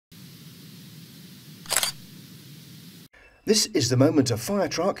This is the moment a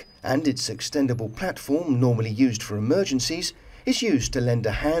firetruck and its extendable platform, normally used for emergencies, is used to lend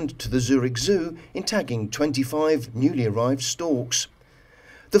a hand to the Zurich Zoo in tagging 25 newly arrived storks.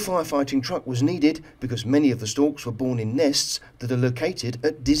 The firefighting truck was needed because many of the storks were born in nests that are located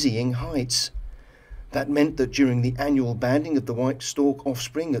at dizzying heights. That meant that during the annual banding of the white stork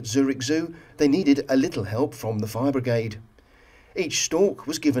offspring at Zurich Zoo, they needed a little help from the fire brigade. Each stork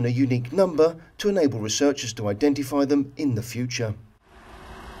was given a unique number to enable researchers to identify them in the future.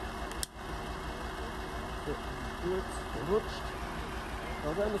 Gut, rutscht.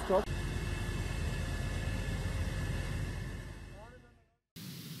 Also eine Stork.